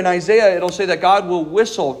later in Isaiah, it'll say that God will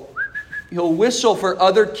whistle. He'll whistle for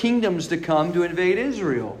other kingdoms to come to invade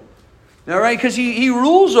Israel. All right, because he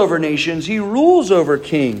rules over nations. He rules over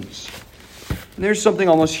kings. And there's something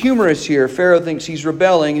almost humorous here. Pharaoh thinks he's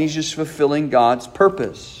rebelling and he's just fulfilling God's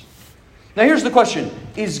purpose. Now here's the question.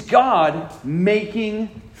 Is God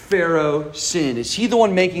making Pharaoh sin? Is he the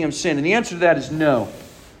one making him sin? And the answer to that is no.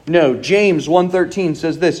 No. James 1:13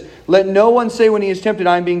 says this, "Let no one say when he is tempted,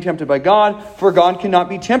 I am being tempted by God, for God cannot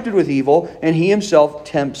be tempted with evil, and He Himself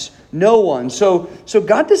tempts no one." So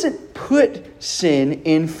God doesn't put sin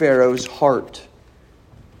in Pharaoh's heart.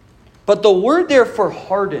 But the word there for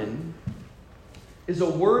harden is a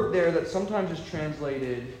word there that sometimes is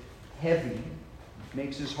translated heavy,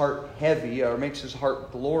 makes his heart heavy, or makes his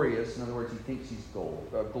heart glorious. In other words, he thinks he's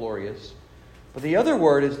glorious. But the other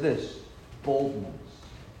word is this, boldness.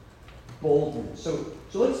 Boldness. So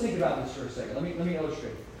let's think about this for a second. Let me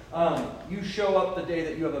illustrate. You show up the day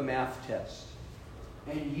that you have a math test,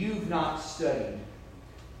 and you've not studied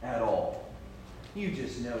at all. You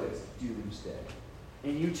just know it's doomsday.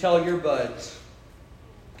 And you tell your buds,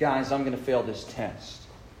 "Guys, I'm going to fail this test."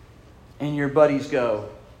 And your buddies go,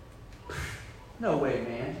 "No way,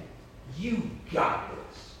 man. You got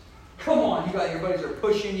this. Come on." Your buddies are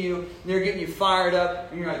pushing you, and they're getting you fired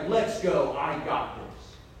up, and you're like, "Let's go. I got this."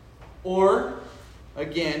 Or,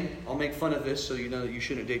 again, I'll make fun of this so you know that you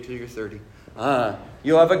shouldn't date till you're 30.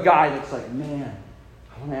 You'll have a guy that's like, "Man,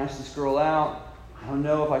 I want to ask this girl out. I don't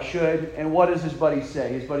know if I should." And what does his buddies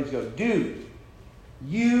say? His buddies go, "Dude,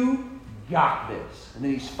 you got this." And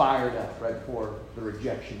then he's fired up right before the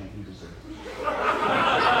rejection that he deserves.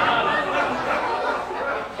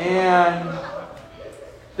 And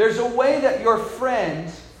there's a way that your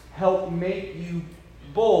friends help make you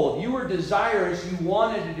bold. You were desirous, you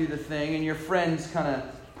wanted to do the thing, and your friends kind of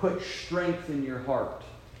put strength in your heart.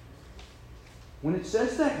 When it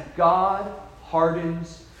says that God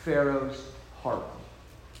hardens Pharaoh's heart,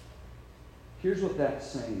 here's what that's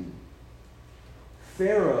saying.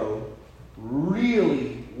 Pharaoh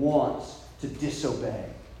really wants to disobey.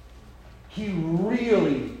 He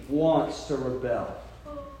really wants to rebel.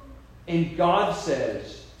 And God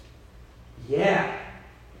says, yeah,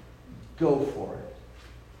 go for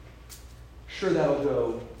it. Sure, that'll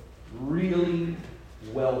go really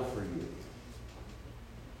well for you.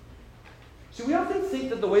 See, we often think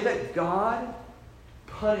that the way that God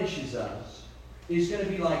punishes us is going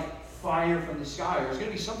to be like fire from the sky, or it's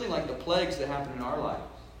going to be something like the plagues that happen in our lives.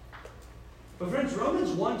 But friends, Romans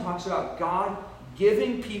 1 talks about God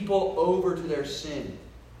giving people over to their sin.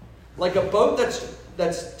 Like a boat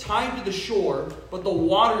that's tied to the shore, but the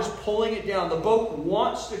water's pulling it down. The boat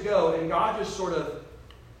wants to go, and God just sort of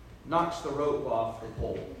knocks the rope off the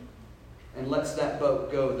pole and lets that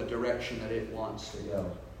boat go the direction that it wants to go.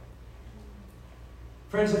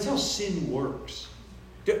 Friends, that's how sin works.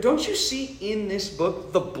 Don't you see in this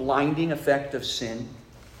book the blinding effect of sin?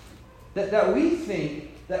 That we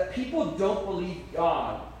think that people don't believe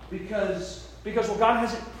God because God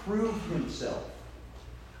hasn't proved himself.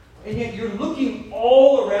 And yet you're looking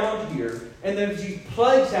all around here, and there's these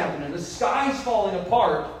plagues happening, the sky's falling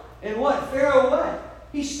apart, and what? Pharaoh what?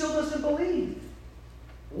 He still doesn't believe.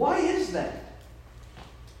 Why is that?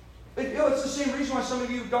 It's the same reason why some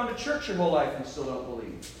of you have gone to church your whole life and still don't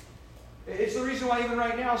believe. It's the reason why even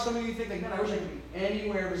right now some of you think, like, man, I wish I could be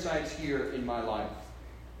anywhere besides here in my life.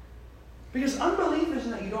 Because unbelief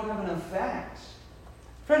isn't that you don't have enough facts.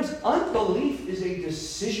 Friends, unbelief is a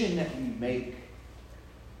decision that you make.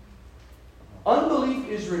 Unbelief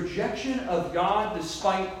is rejection of God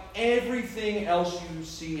despite everything else you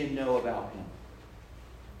see and know about Him.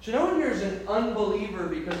 So no one here is an unbeliever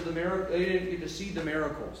because they didn't get to see the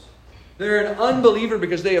miracles. They're an unbeliever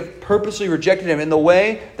because they have purposely rejected Him. And the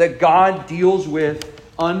way that God deals with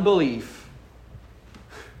unbelief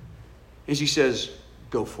is He says,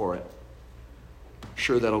 go for it.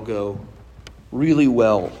 Sure, that'll go really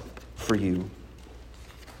well for you.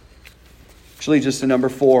 Which leads us to number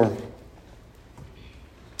 4.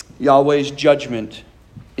 Yahweh's judgment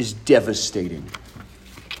is devastating.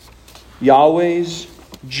 Yahweh's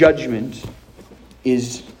judgment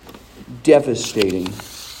is devastating.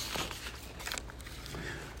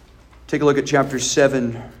 Take a look at chapter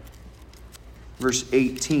 7, verse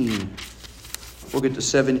 18. We'll get to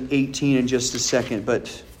 7:18 in just a second,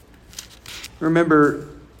 but remember,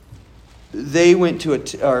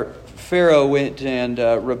 Pharaoh went and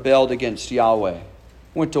rebelled against Yahweh,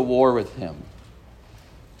 went to war with him.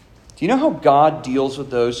 Do you know how God deals with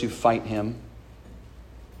those who fight Him?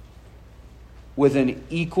 With an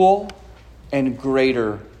equal and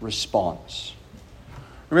greater response.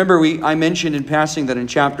 Remember, I mentioned in passing that in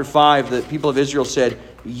chapter 5, the people of Israel said,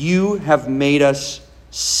 "You have made us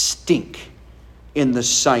stink in the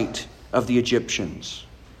sight of the Egyptians."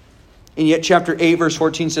 And yet chapter 8, verse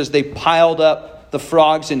 14 says, they piled up the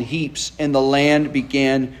frogs in heaps and the land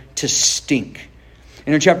began to stink.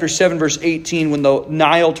 And in chapter 7, verse 18, when the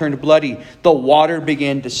Nile turned bloody, the water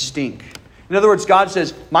began to stink. In other words, God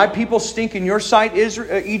says, my people stink in your sight,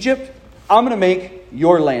 Egypt. I'm going to make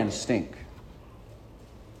your land stink.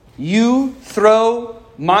 You throw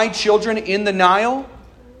my children in the Nile,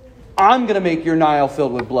 I'm going to make your Nile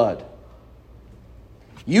filled with blood.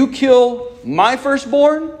 You kill my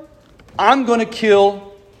firstborn, I'm going to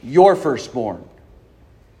kill your firstborn.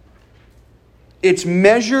 It's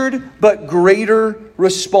measured but greater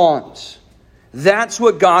response. That's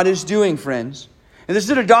what God is doing, friends. And this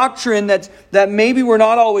is a doctrine that maybe we're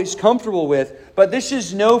not always comfortable with, but this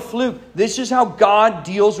is no fluke. This is how God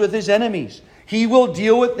deals with His enemies. He will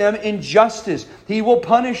deal with them in justice. He will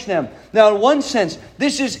punish them. Now, in one sense,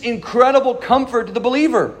 this is incredible comfort to the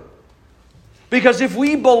believer. Because if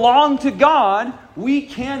we belong to God, we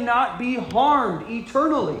cannot be harmed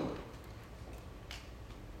eternally.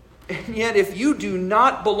 And yet, if you do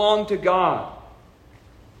not belong to God,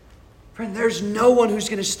 friend, there's no one who's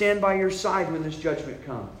going to stand by your side when this judgment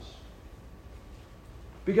comes.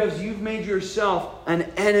 Because you've made yourself an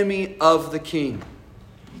enemy of the King.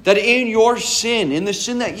 That in your sin, in the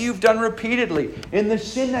sin that you've done repeatedly, in the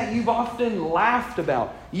sin that you've often laughed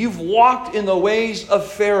about, you've walked in the ways of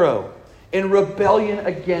Pharaoh in rebellion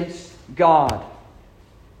against God.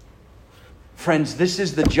 Friends, this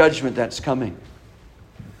is the judgment that's coming.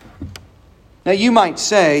 Now you might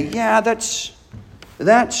say, yeah, that's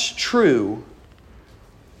true.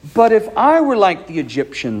 But if I were like the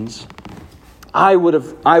Egyptians, I would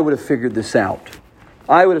have figured this out.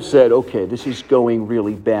 I would have said, okay, this is going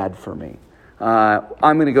really bad for me.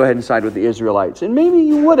 I'm going to go ahead and side with the Israelites. And maybe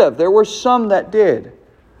you would have. There were some that did,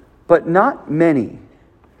 but not many.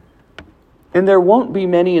 And there won't be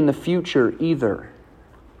many in the future either.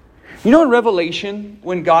 You know in Revelation,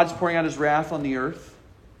 when God's pouring out his wrath on the earth,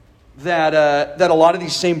 that a lot of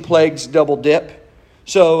these same plagues double dip.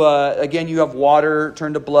 So again, you have water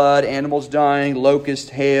turned to blood, animals dying, locust,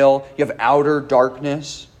 hail. You have outer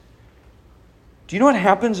darkness. Do you know what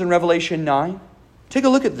happens in Revelation 9? Take a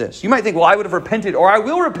look at this. You might think, well, I would have repented, or I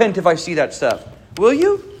will repent if I see that stuff. Will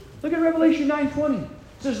you? Look at Revelation 9:20. It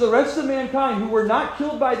says, the rest of mankind who were not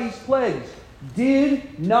killed by these plagues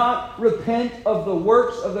did not repent of the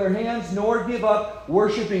works of their hands, nor give up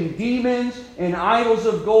worshiping demons and idols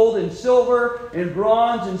of gold and silver and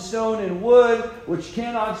bronze and stone and wood, which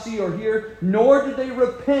cannot see or hear, nor did they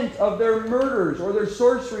repent of their murders or their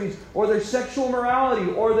sorceries or their sexual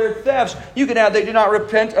morality or their thefts. You can add, they did not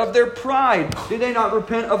repent of their pride. Did they not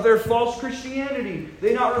repent of their false Christianity? Did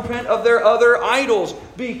they not repent of their other idols?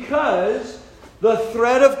 Because the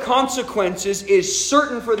threat of consequences is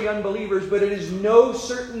certain for the unbelievers, but it is no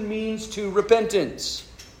certain means to repentance.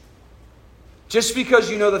 Just because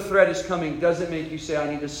you know the threat is coming doesn't make you say, I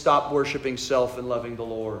need to stop worshiping self and loving the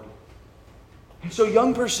Lord. And so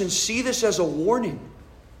young persons, see this as a warning.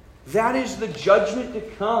 That is the judgment to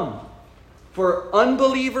come for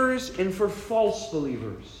unbelievers and for false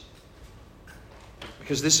believers.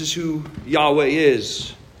 Because this is who Yahweh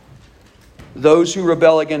is. Those who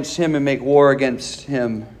rebel against him and make war against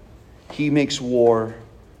him, he makes war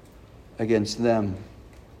against them.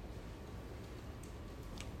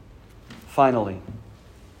 Finally,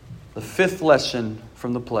 the fifth lesson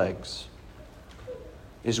from the plagues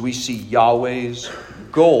is we see Yahweh's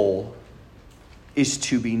goal is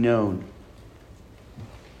to be known.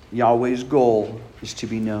 Yahweh's goal is to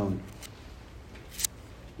be known.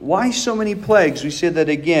 Why so many plagues? We said that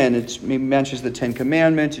again. It mentions the Ten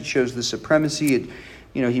Commandments. It shows the supremacy.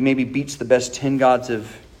 He maybe beats the best 10 gods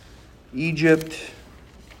of Egypt.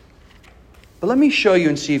 But let me show you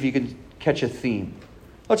and see if you can catch a theme.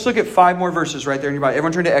 Let's look at 5 more verses right there in your Bible.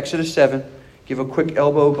 Everyone turn to Exodus 7. Give a quick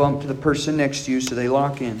elbow bump to the person next to you so they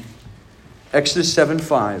lock in. Exodus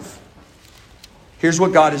 7:5. Here's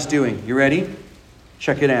what God is doing. You ready?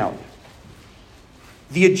 Check it out.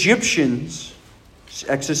 The Egyptians...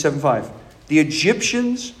 Exodus 7:5. The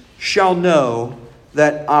Egyptians shall know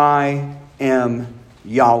that I am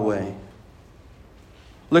Yahweh.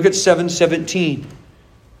 Look at 7:17.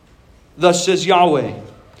 Thus says Yahweh,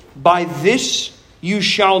 by this you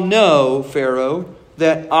shall know, Pharaoh,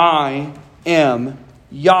 that I am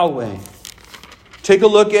Yahweh. Take a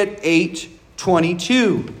look at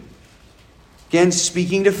 8:22. Again,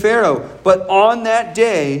 speaking to Pharaoh. But on that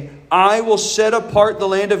day I will set apart the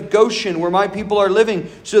land of Goshen where my people are living,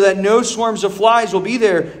 so that no swarms of flies will be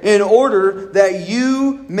there, in order that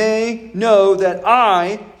you may know that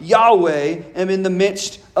I, Yahweh, am in the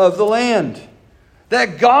midst of the land.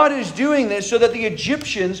 That God is doing this so that the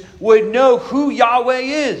Egyptians would know who Yahweh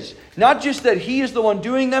is. Not just that He is the one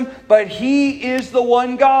doing them, but He is the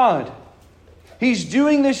one God. He's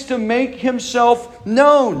doing this to make Himself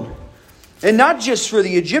known. And not just for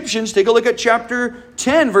the Egyptians. Take a look at chapter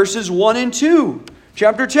 10, verses 1 and 2.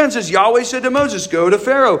 Chapter 10 says, Yahweh said to Moses, go to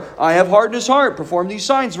Pharaoh. I have hardened his heart. Perform these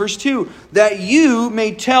signs. Verse 2, that you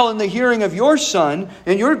may tell in the hearing of your son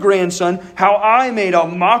and your grandson how I made a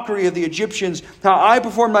mockery of the Egyptians, how I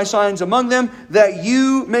performed my signs among them, that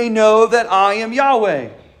you may know that I am Yahweh.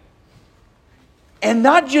 And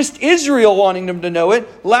not just Israel wanting them to know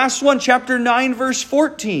it. Last one, chapter 9, verse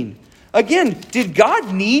 14. Again, did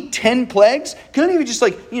God need 10 plagues? Couldn't he just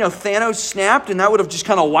Thanos snapped and that would have just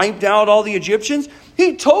kind of wiped out all the Egyptians?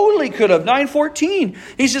 He totally could have. 9:14.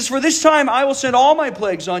 He says, for this time I will send all my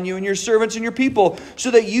plagues on you and your servants and your people,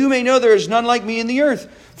 so that you may know there is none like me in the earth.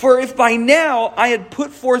 For if by now I had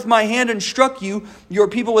put forth my hand and struck you, your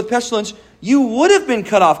people with pestilence, you would have been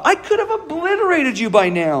cut off. I could have obliterated you by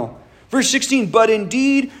now. Verse 16, but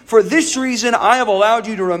indeed, for this reason I have allowed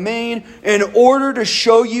you to remain, in order to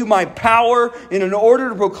show you my power and in order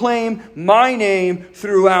to proclaim my name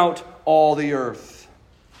throughout all the earth.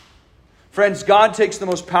 Friends, God takes the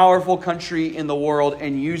most powerful country in the world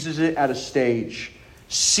and uses it at a stage.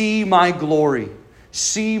 See my glory.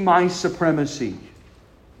 See my supremacy.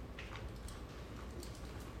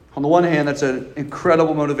 On the one hand, that's an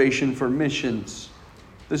incredible motivation for missions.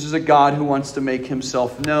 This is a God who wants to make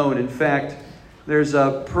Himself known. In fact, there's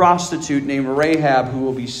a prostitute named Rahab who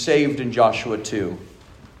will be saved in Joshua 2.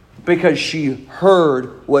 because she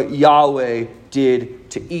heard what Yahweh did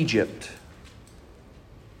to Egypt.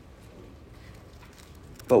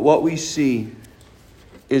 But what we see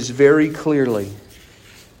is very clearly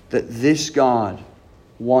that this God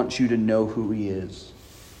wants you to know who He is.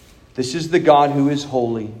 This is the God who is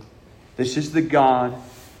holy. This is the God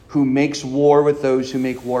who makes war with those who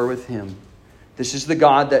make war with Him. This is the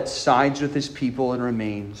God that sides with His people and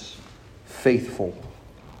remains faithful.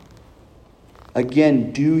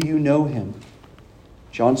 Again, do you know Him?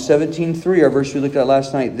 John 17:3, our verse we looked at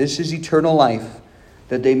last night. This is eternal life,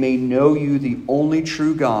 that they may know you, the only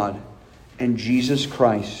true God, and Jesus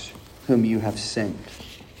Christ, whom you have sent.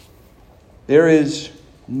 There is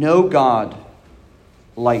no God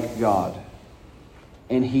like God.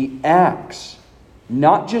 And He acts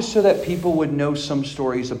not just so that people would know some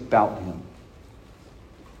stories about Him,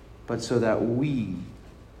 but so that we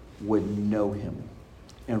would know Him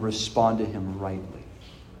and respond to Him rightly.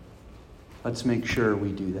 Let's make sure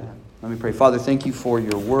we do that. Let me pray. Father, thank you for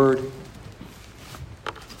your word.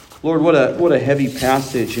 Lord, what a heavy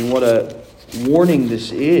passage and what a warning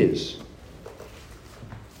this is.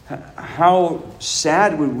 How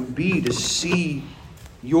sad would it be to see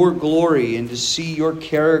your glory and to see your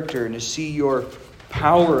character and to see your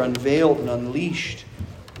power unveiled and unleashed,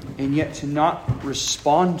 and yet to not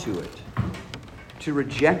respond to it, to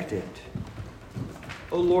reject it.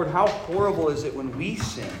 Oh Lord, how horrible is it when we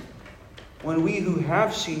sin, when we who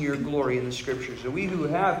have seen your glory in the Scriptures, and we who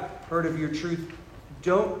have heard of your truth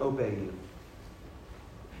don't obey you.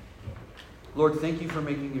 Lord, thank you for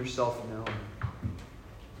making yourself known.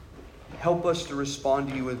 Help us to respond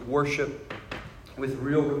to you with worship, with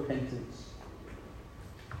real repentance.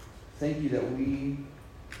 Thank you that we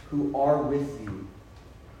who are with you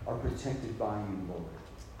are protected by you, Lord.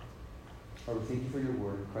 Lord, we thank you for your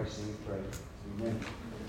word. In Christ's name we pray. Amen.